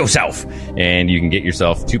 Treat yourself! And you can get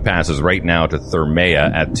yourself 2 passes right now to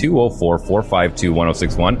Thermea at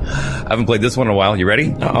 204-452-1061. I haven't played this one in a while. You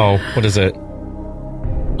ready? Uh-oh. What is it?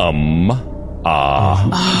 Oh,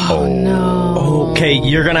 no. Okay,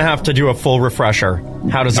 you're going to have to do a full refresher.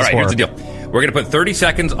 How does this work? All right, here's the deal. We're going to put 30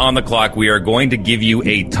 seconds on the clock. We are going to give you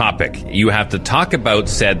a topic. You have to talk about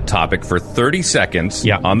said topic for 30 seconds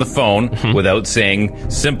on the phone without saying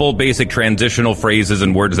simple, basic transitional phrases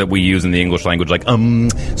and words that we use in the English language, like,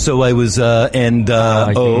 so I was,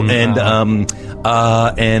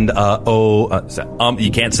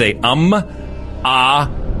 you can't say,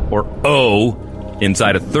 or oh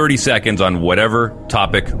inside of 30 seconds on whatever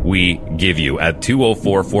topic we give you at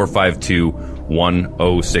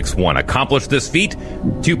 204-452-1061. Accomplish this feat.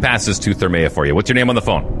 2 passes to Thermea for you. What's your name on the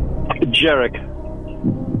phone?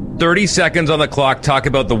 Jarek. 30 seconds on the clock. Talk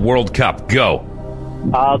about the World Cup. Go.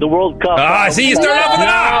 The World Cup. See, you started off with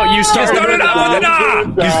an no. You started off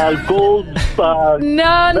with an gold. No.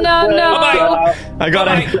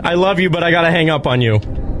 I love you, but I gotta hang up on you.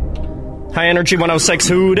 Hi, Energy 106.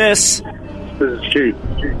 Who this? This is Chief.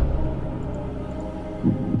 Do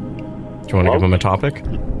you want to give him a topic?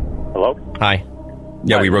 Hello? Hi.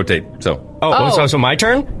 Yeah, we rotate. So my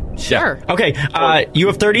turn? Sure. Yeah. Okay, you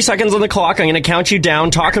have 30 seconds on the clock. I'm going to count you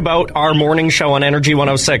down. Talk about our morning show on Energy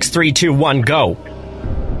 106. 3, 2, 1, go.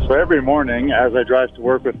 So every morning, as I drive to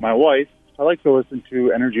work with my wife, I like to listen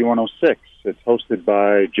to Energy 106. It's hosted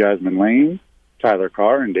by Jasmine Lane, Tyler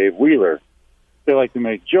Carr, and Dave Wheeler. They like to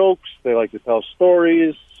make jokes. They like to tell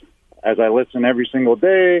stories. As I listen every single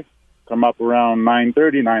day, come up around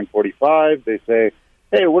 9:30, 9:45, they say,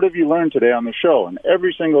 hey, what have you learned today on the show? And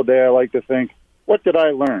every single day I like to think, what did I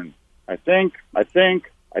learn? I think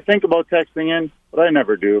about texting in, but I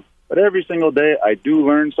never do. But every single day I do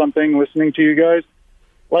learn something listening to you guys.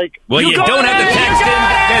 Like, well, you don't have to text in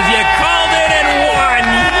because you called it and won.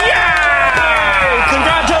 Yeah!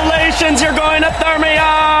 Congratulations, you're going to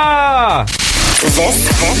Thermea! This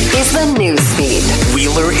is the news feed.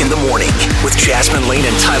 Wheeler in the Morning with Jasmine Lane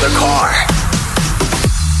and Tyler Carr.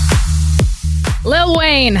 Lil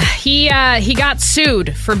Wayne, he got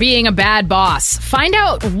sued for being a bad boss. Find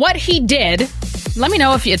out what he did. Let me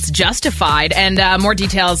know if it's justified, and more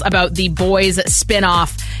details about the Boys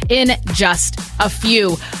spinoff in just a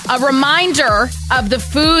few. A reminder of the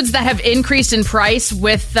foods that have increased in price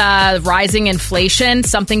with rising inflation,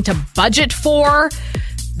 something to budget for.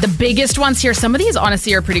 The biggest ones here, some of these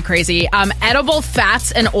honestly are pretty crazy. Edible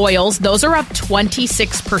fats and oils, those are up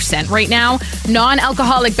 26% right now.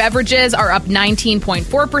 Non-alcoholic beverages are up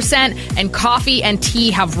 19.4%, and coffee and tea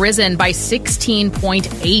have risen by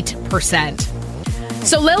 16.8%.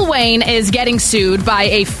 So Lil Wayne is getting sued by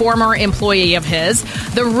a former employee of his.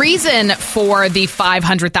 The reason for the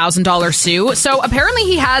 $500,000 sue, so apparently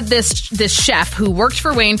he had this chef who worked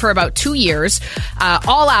for Wayne for about 2 years,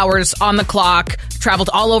 all hours on the clock, traveled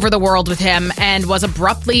all over the world with him, and was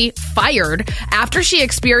abruptly fired after she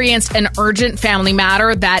experienced an urgent family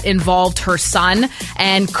matter that involved her son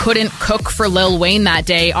and couldn't cook for Lil Wayne that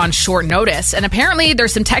day on short notice. And apparently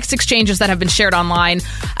there's some text exchanges that have been shared online.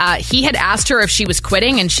 He had asked her if she was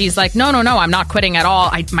quitting, and she's like, no, I'm not quitting at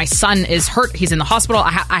all. My son is hurt. He's in the hospital.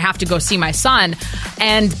 I have to go see my son.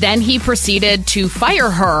 And then he proceeded to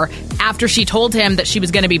fire her after she told him that she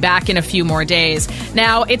was going to be back in a few more days.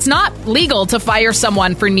 Now, it's not legal to fire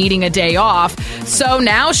someone for needing a day off, so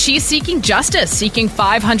now she's seeking justice, seeking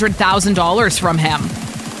 $500,000 from him.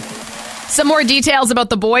 Some more details about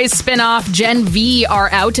The Boys spinoff Gen V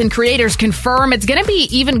are out, and creators confirm it's going to be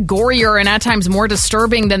even gorier and at times more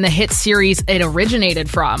disturbing than the hit series it originated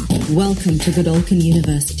from. Welcome to Godolphin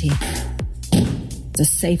University. It's a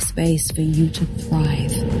safe space for you to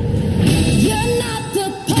thrive.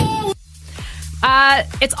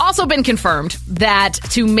 It's also been confirmed that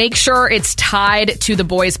to make sure it's tied to The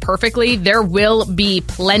Boys perfectly, there will be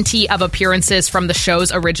plenty of appearances from the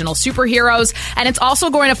show's original superheroes, and it's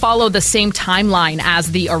also going to follow the same timeline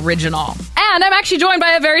as the original. And I'm actually joined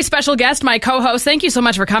by a very special guest, my co-host. Thank you so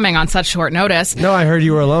much for coming on such short notice. No, I heard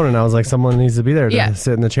you were alone, and I was like, someone needs to be there to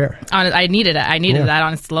sit in the chair. I needed it. I needed that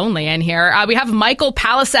on It's Lonely in here. We have Michael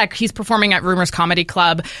Palasek. He's performing at Rumors Comedy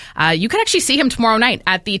Club. You can actually see him tomorrow night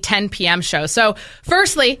at the 10 p.m. show. So,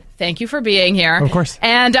 firstly, thank you for being here. Of course.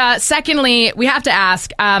 And secondly, we have to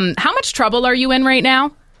ask, how much trouble are you in right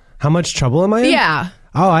now? How much trouble am I in? Yeah.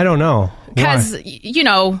 Oh, I don't know. Because,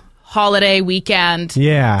 holiday weekend,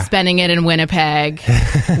 spending it in Winnipeg,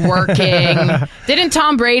 working. Didn't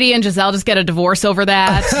Tom Brady and Giselle just get a divorce over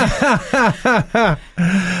that?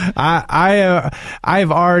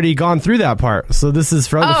 I've already gone through that part, so this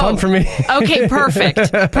is rather fun for me. Okay,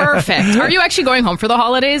 perfect. Are you actually going home for the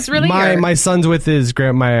holidays, really? My son's with his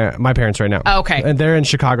my parents right now. Okay. And they're in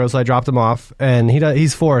Chicago, so I dropped him off, and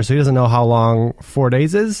he's 4, so he doesn't know how long 4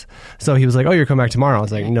 days is. So he was like, "Oh, you're coming back tomorrow." I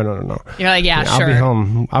was like, "No." You're like, "Yeah, sure. I'll be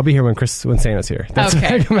home. I'll be here when Santa's here."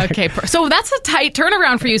 Okay. So that's a tight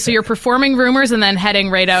turnaround for you. So you're performing Rumors and then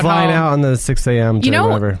heading right out Flying home. out on the 6 a.m.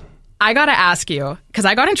 whatever. I got to ask you, because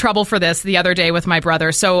I got in trouble for this the other day with my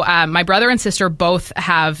brother. So my brother and sister both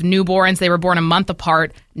have newborns. They were born a month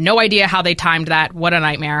apart. No idea how they timed that. What a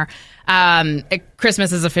nightmare.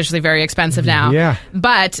 Christmas is officially very expensive now. Yeah.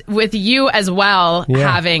 But with you as well,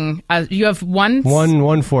 having, you have one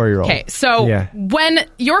 4-year-old. Okay. So when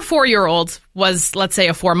your 4-year-old was, let's say,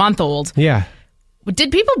 a 4-month-old. Yeah.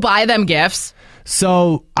 Did people buy them gifts?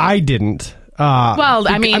 So I didn't. I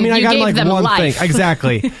got him like one thing.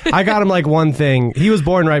 Exactly. I got him like one thing. He was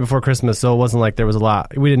born right before Christmas, so it wasn't like there was a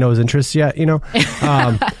lot. We didn't know his interests yet,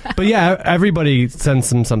 But yeah, everybody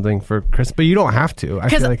sends him something for Christmas, but you don't have to. I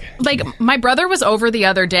feel like my brother was over the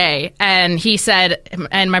other day, and he said,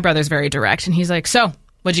 and my brother's very direct, and he's like, "So,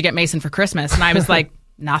 what'd you get Mason for Christmas?" And I was like,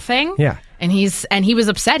 "Nothing." Yeah. And he was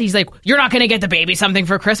upset. He's like, "You're not going to get the baby something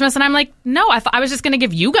for Christmas?" And I'm like, "No, I was just going to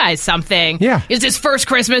give you guys something." Yeah. Is this first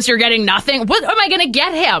Christmas you're getting nothing? What am I going to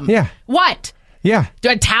get him? Yeah. What? Yeah.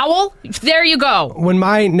 A towel? There you go. When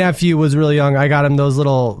my nephew was really young, I got him those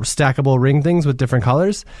little stackable ring things with different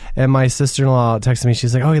colors. And my sister-in-law texted me.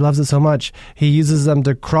 She's like, "Oh, he loves it so much. He uses them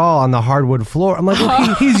to crawl on the hardwood floor." I'm like,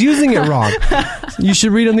 well, he's using it wrong. You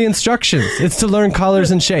should read him the instructions. It's to learn colors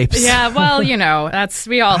and shapes. Yeah, well,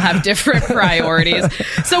 we all have different priorities.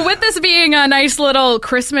 So with this being a nice little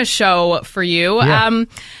Christmas show for you,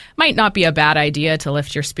 might not be a bad idea to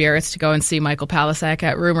lift your spirits to go and see Michael Palasek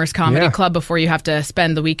at Rumors Comedy Club before you have to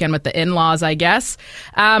spend the weekend with the in-laws, I guess.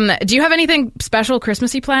 Do you have anything special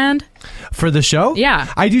Christmassy planned? For the show?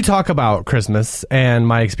 Yeah. I do talk about Christmas and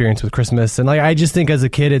my experience with Christmas. And I just think as a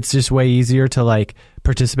kid, it's just way easier to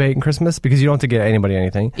participate in Christmas because you don't have to get anybody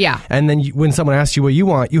anything. Yeah. And then when someone asks you what you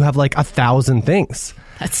want, you have 1,000 things.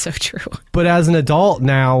 That's so true. But as an adult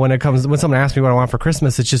now, when someone asks me what I want for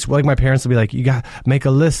Christmas, it's just my parents will be like, "You got to make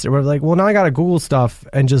a list." Or we're like, "Well, now I got to Google stuff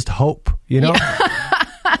and just hope, Yeah.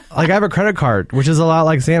 I have a credit card, which is a lot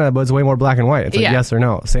like Santa, but it's way more black and white. It's yes or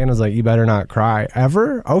no. Santa's like, "You better not cry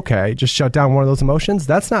ever." Okay, just shut down one of those emotions.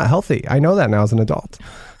 That's not healthy. I know that now as an adult.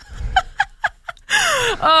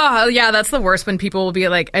 Oh, yeah, that's the worst when people will be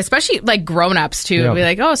like, especially like grown-ups too, Yep. be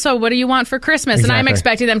like, oh, so what do you want for Christmas? And I'm Exactly.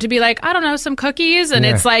 expecting them to be like, I don't know, some cookies. And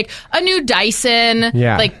it's like a new Dyson.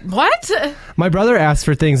 Yeah. Like, what? My brother asked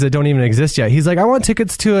for things that don't even exist yet. He's like, I want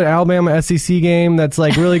tickets to an Alabama SEC game that's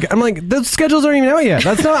like really good. I'm like, the schedules aren't even out yet.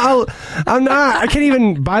 That's not, I can't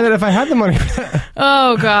even buy that if I had the money.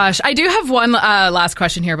 Oh, gosh. I do have one last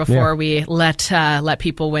question here before we let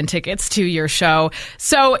people win tickets to your show.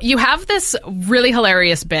 So you have this really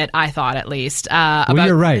hilarious bit, I thought at least, about,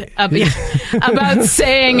 you're right. about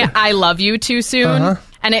saying I love you too soon.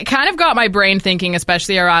 And it kind of got my brain thinking,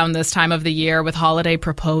 especially around this time of the year with holiday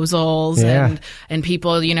proposals and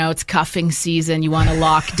people, you know, it's cuffing season. You want to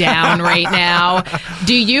lock down right now.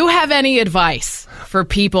 Do you have any advice for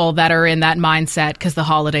people that are in that mindset because the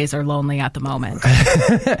holidays are lonely at the moment?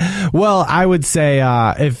 Well, I would say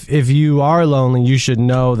if you are lonely, you should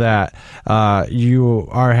know that you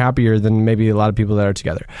are happier than maybe a lot of people that are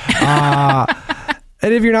together.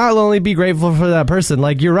 And if you're not lonely, be grateful for that person.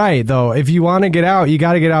 Like, you're right, though. If you want to get out, you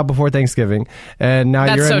got to get out before Thanksgiving. And now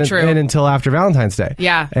That's you're so in until after Valentine's Day.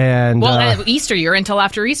 Yeah. And at Easter, you're until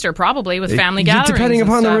after Easter, probably with family gatherings. Depending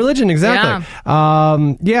upon the religion, exactly.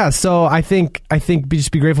 Yeah. So I think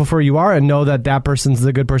just be grateful for who you are and know that that person's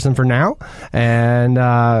the good person for now. And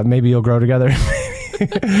maybe you'll grow together.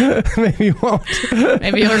 Maybe you won't.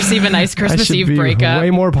 Maybe you'll receive a nice Christmas Eve breakup. Way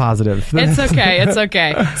more positive. It's okay. It's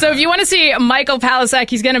okay. So if you want to see Michael Palasek,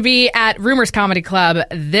 he's going to be at Rumors Comedy Club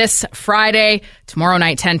this Friday, tomorrow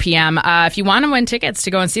night, 10 p.m. If you want to win tickets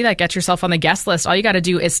to go and see that, get yourself on the guest list. All you got to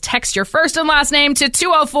do is text your first and last name to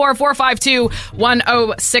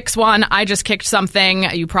 204-452-1061. I just kicked something.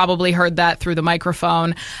 You probably heard that through the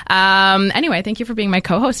microphone. Anyway, thank you for being my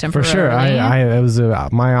co-host. For sure. It was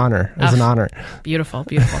my honor. It was an honor. Beautiful.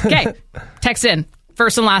 Okay, text in.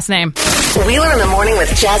 First and last name. Wheeler in the Morning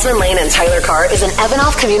with Jasmine Lane and Tyler Carr is an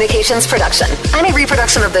Evanoff Communications production. Any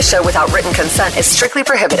reproduction of this show without written consent is strictly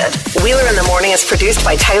prohibited. Wheeler in the Morning is produced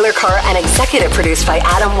by Tyler Carr and executive produced by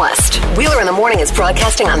Adam West. Wheeler in the Morning is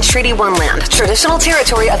broadcasting on Treaty 1 land, traditional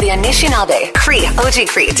territory of the Anishinaabe, Cree,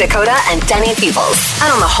 Oji-Cree, Dakota, and Dene peoples,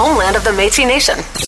 and on the homeland of the Métis Nation.